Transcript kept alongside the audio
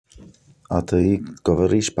А ты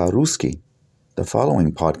говоришь по-русски? The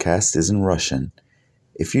following podcast is in Russian.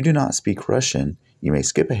 If you do not speak Russian, you may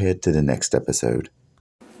skip ahead to the next episode.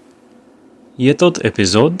 Этот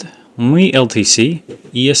эпизод мы LTC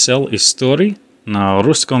ESL истории на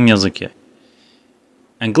русском языке.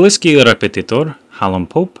 Английский репетитор Халам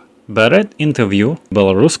Поп берет интервью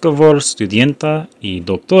белорусского студента и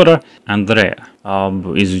доктора Андрея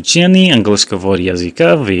об изучении английского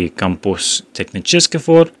языка в кампус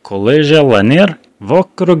технического колледжа Ланьер в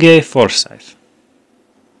округе Форсайт.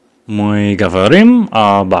 Мы говорим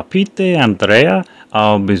об опыте Андрея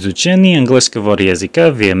об изучении английского языка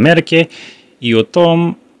в Америке и о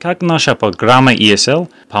том, как наша программа ESL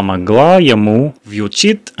помогла ему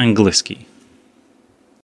выучить английский.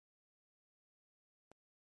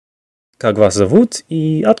 Как вас зовут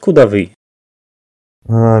и откуда вы?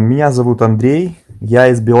 Меня зовут Андрей, я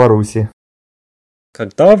из Беларуси.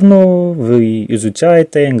 Как давно вы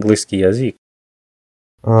изучаете английский язык?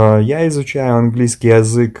 Я изучаю английский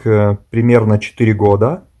язык примерно 4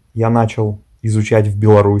 года. Я начал изучать в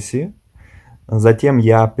Беларуси. Затем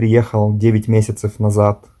я приехал 9 месяцев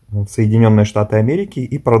назад в Соединенные Штаты Америки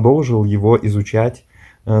и продолжил его изучать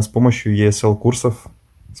с помощью ESL-курсов,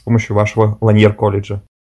 с помощью вашего Ланьер-колледжа.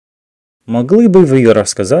 Могли бы вы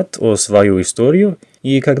рассказать о свою историю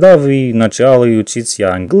и когда вы начали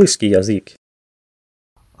учиться английский язык?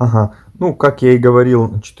 Ага. Как я и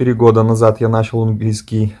говорил, 4 года назад я начал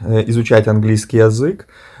изучать английский язык.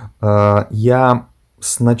 Я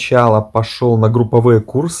сначала пошел на групповые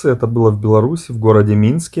курсы, это было в Беларуси, в городе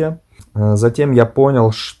Минске. Затем я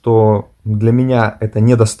понял, что для меня это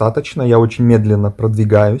недостаточно, я очень медленно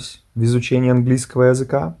продвигаюсь в изучении английского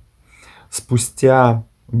языка. Спустя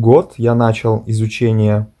год я начал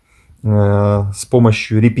изучение с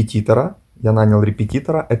помощью репетитора. Я нанял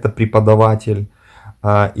репетитора, это преподаватель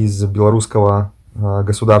из Белорусского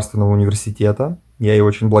государственного университета. Я ей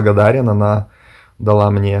очень благодарен, она дала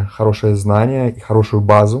мне хорошее знание и хорошую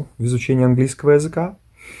базу в изучении английского языка.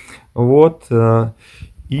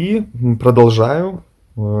 И продолжаю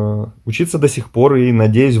учиться до сих пор и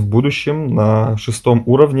надеюсь в будущем на 6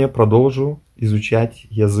 уровне продолжу изучать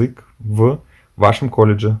язык в вашем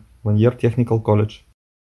колледже, Lanier Technical College.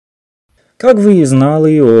 Как вы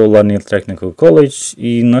знали о Lanier Technical College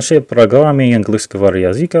и нашей программе английского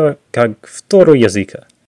языка как второго языка?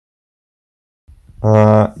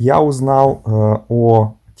 Я узнал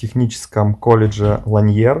о техническом колледже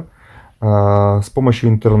Lanier с помощью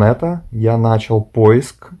интернета. Я начал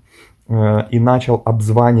поиск и начал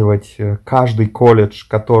обзванивать каждый колледж,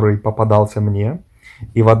 который попадался мне.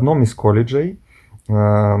 И в одном из колледжей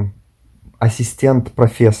ассистент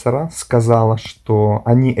профессора сказала, что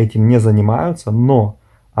они этим не занимаются, но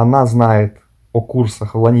она знает о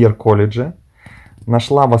курсах в Lanier колледже,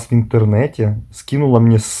 нашла вас в интернете, скинула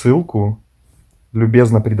мне ссылку,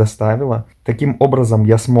 любезно предоставила. Таким образом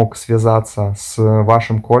я смог связаться с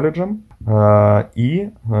вашим колледжем и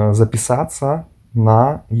записаться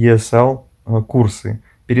на ESL курсы.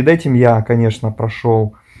 Перед этим я, конечно,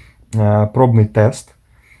 прошел пробный тест.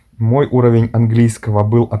 Мой уровень английского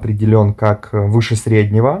был определен как выше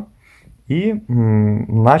среднего. И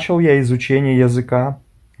начал я изучение языка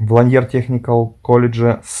в Lanier Technical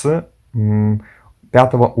College с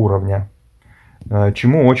 5 уровня,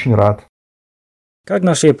 чему очень рад. Как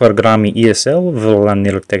нашей программе ESL в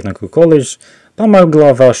Lanier Technical College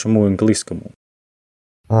помогла вашему английскому?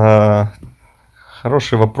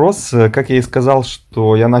 Хороший вопрос. Как я и сказал,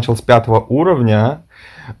 что я начал с 5 уровня.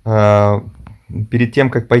 Перед тем,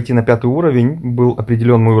 как пойти на 5 уровень, был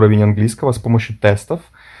определен мой уровень английского с помощью тестов.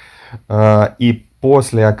 И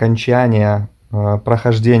после окончания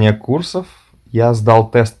прохождения курсов я сдал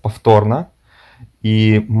тест повторно.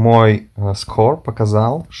 И мой скор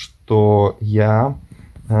показал, что я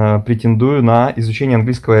претендую на изучение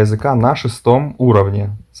английского языка на 6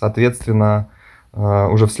 уровне. Соответственно,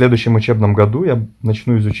 уже в следующем учебном году я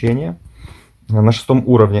начну изучение на 6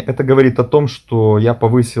 уровне. Это говорит о том, что я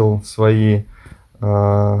повысил свои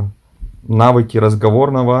навыки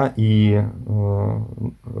разговорного и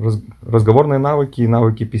разговорные навыки и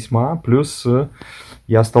навыки письма. Плюс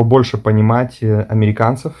я стал больше понимать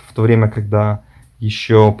американцев, в то время, когда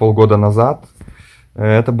еще полгода назад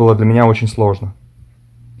это было для меня очень сложно.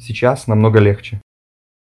 Сейчас намного легче.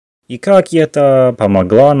 И как это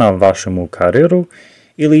помогло на вашему карьеру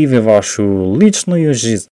или в вашу личную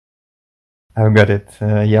жизнь? I've got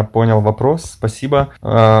it. Я понял вопрос. Спасибо.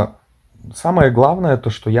 Самое главное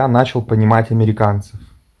то, что я начал понимать американцев.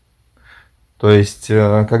 То есть,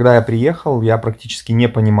 когда я приехал, я практически не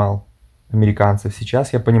понимал американцев.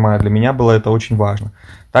 Сейчас я понимаю, для меня было это очень важно.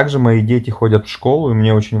 Также мои дети ходят в школу, и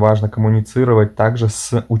мне очень важно коммуницировать также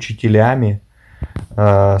с учителями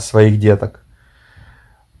своих деток.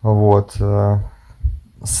 Вот.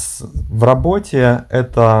 В работе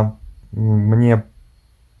это мне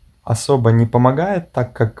особо не помогает,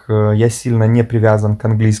 так как я сильно не привязан к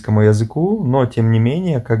английскому языку, но тем не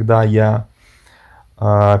менее, когда я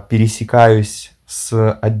пересекаюсь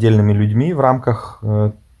с отдельными людьми в рамках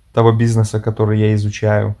того бизнеса, который я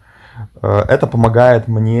изучаю, это помогает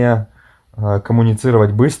мне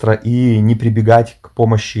коммуницировать быстро и не прибегать к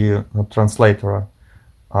помощи транслейтера,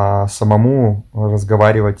 а самому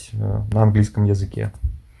разговаривать на английском языке.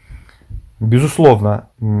 Безусловно,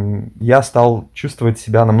 я стал чувствовать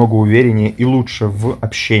себя намного увереннее и лучше в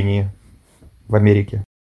общении в Америке.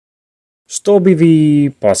 Что бы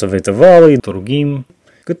вы посоветовали другим,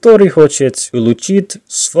 который хочет улучшить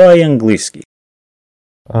свой английский?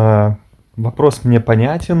 Вопрос мне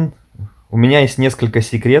понятен. У меня есть несколько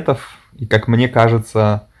секретов, и, как мне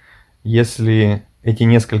кажется, если эти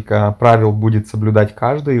несколько правил будет соблюдать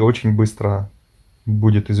каждый, очень быстро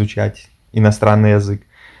будет изучать иностранный язык.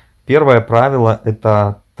 Первое правило –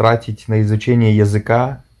 это тратить на изучение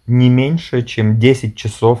языка не меньше, чем 10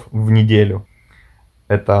 часов в неделю.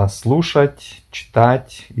 Это слушать,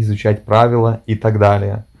 читать, изучать правила и так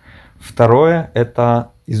далее. Второе –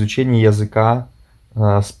 это изучение языка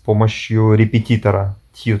с помощью репетитора,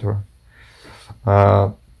 tutor.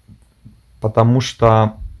 Потому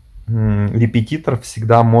что репетитор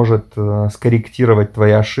всегда может скорректировать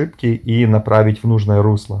твои ошибки и направить в нужное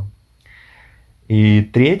русло. И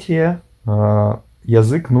третье,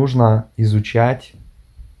 язык нужно изучать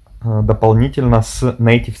дополнительно с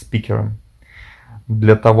native speaker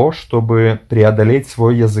для того, чтобы преодолеть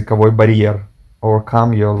свой языковой барьер,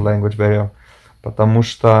 overcome your language barrier, потому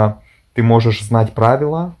что ты можешь знать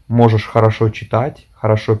правила, можешь хорошо читать,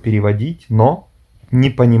 хорошо переводить, но не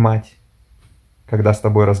понимать, когда с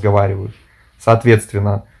тобой разговаривают.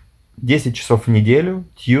 Соответственно, 10 часов в неделю,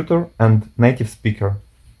 tutor and native speaker.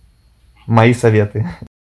 Мои советы.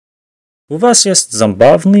 У вас есть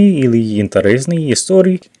забавные или интересные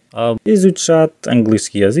истории об изучать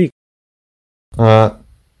английский язык?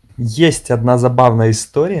 Есть одна забавная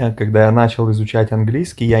история. Когда я начал изучать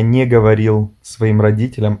английский, я не говорил своим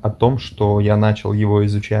родителям о том, что я начал его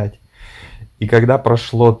изучать. И когда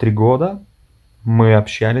прошло 3 года, мы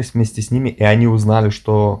общались вместе с ними, и они узнали,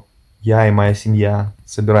 что я и моя семья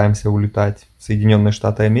собираемся улетать в Соединенные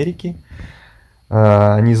Штаты Америки.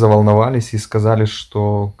 Они заволновались и сказали,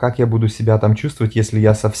 что как я буду себя там чувствовать, если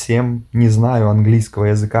я совсем не знаю английского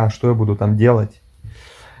языка, что я буду там делать.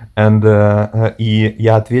 И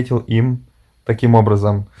я ответил им таким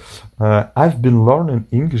образом: I've been learning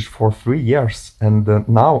English for 3 years, and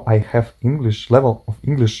now I have English level of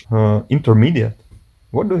English intermediate.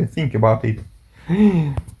 What do you think about it?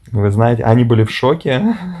 Вы знаете, они были в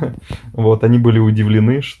шоке. Вот, они были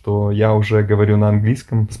удивлены, что я уже говорю на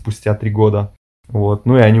английском спустя 3 года. Вот,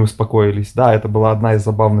 ну и они успокоились. Да, это была одна из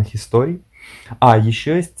забавных историй.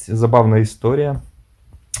 Еще есть забавная история.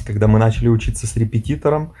 Когда мы начали учиться с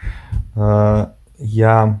репетитором,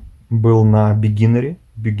 я был на beginner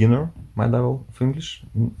my level of English,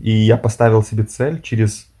 и я поставил себе цель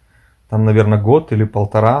через, там, наверное, год или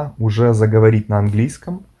полтора уже заговорить на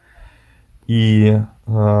английском. И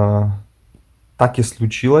так и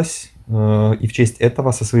случилось. И в честь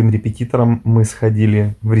этого со своим репетитором мы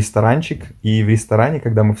сходили в ресторанчик. И в ресторане,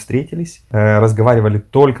 когда мы встретились, разговаривали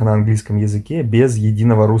только на английском языке, без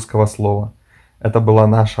единого русского слова. Это была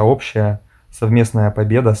наша общая совместная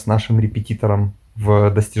победа с нашим репетитором в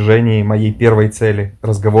достижении моей первой цели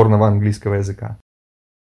разговорного английского языка.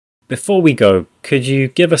 Before we go, could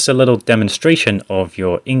you give us a little demonstration of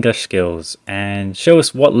your English skills and show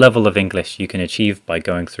us what level of English you can achieve by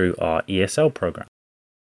going through our ESL program?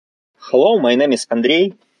 Hello, my name is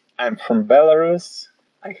Andrei. I'm from Belarus.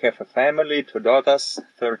 I have a family, 2 daughters,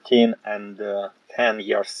 13 and 10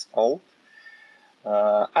 years old.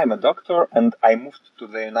 I'm a doctor and I moved to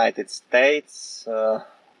the United States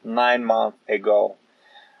 9 months ago.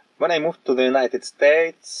 When I moved to the United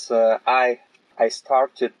States, I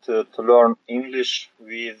started to learn English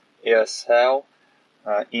with ESL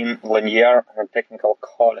in Lanier Technical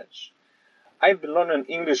College. I've been learning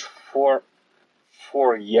English for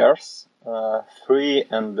 4 years, 3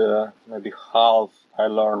 and maybe half I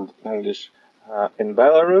learned English in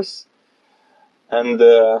Belarus. And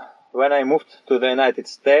when I moved to the United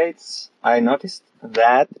States, I noticed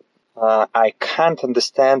that I can't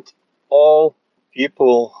understand all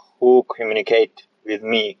people who communicate with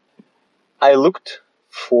me. I looked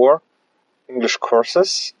for English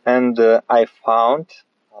courses and I found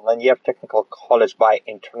Lanier Technical College by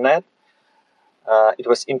internet. It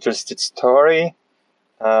was interesting story.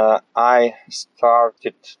 I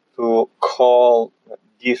started to call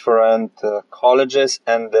different colleges,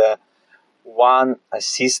 and one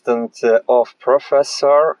assistant of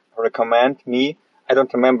professor recommend me. I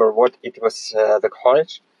don't remember what it was the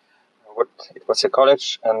college, what it was a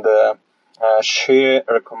college, and she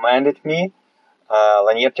recommended me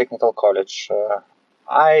Lanier Technical College.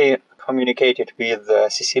 I communicated with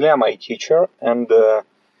Cecilia, my teacher, and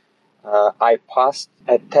I passed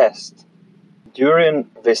a test. During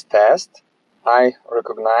this test, I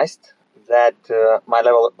recognized that my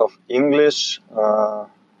level of English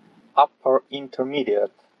upper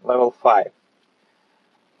intermediate, level 5.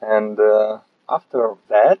 And after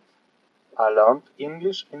that, I learned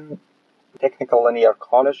English in Technical Lanier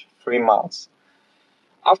College 3 months.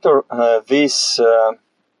 After this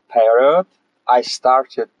period, I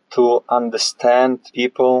started to understand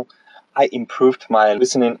people. I improved my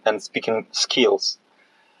listening and speaking skills.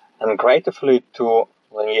 And gratefully to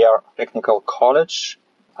Lanier Technical College,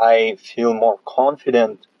 I feel more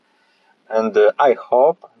confident, and I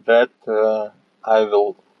hope that I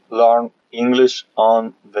will learn English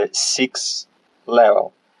on the 6th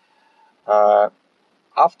level.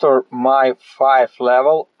 After my 5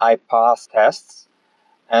 level, I passed tests,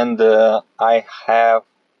 and I have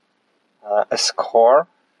a score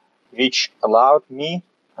which allowed me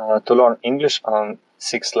to learn English on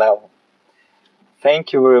 6th level.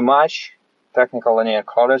 Thank you very much, Technical Lanier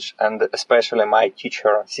College, and especially my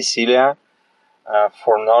teacher, Cecilia,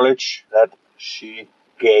 for knowledge that she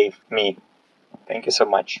gave me. Thank you so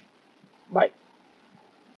much. Bye.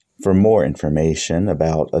 For more information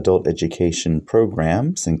about adult education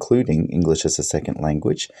programs, including English as a Second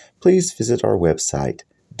Language, please visit our website,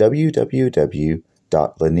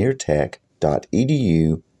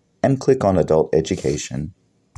 www.laniertech.edu, and click on Adult Education.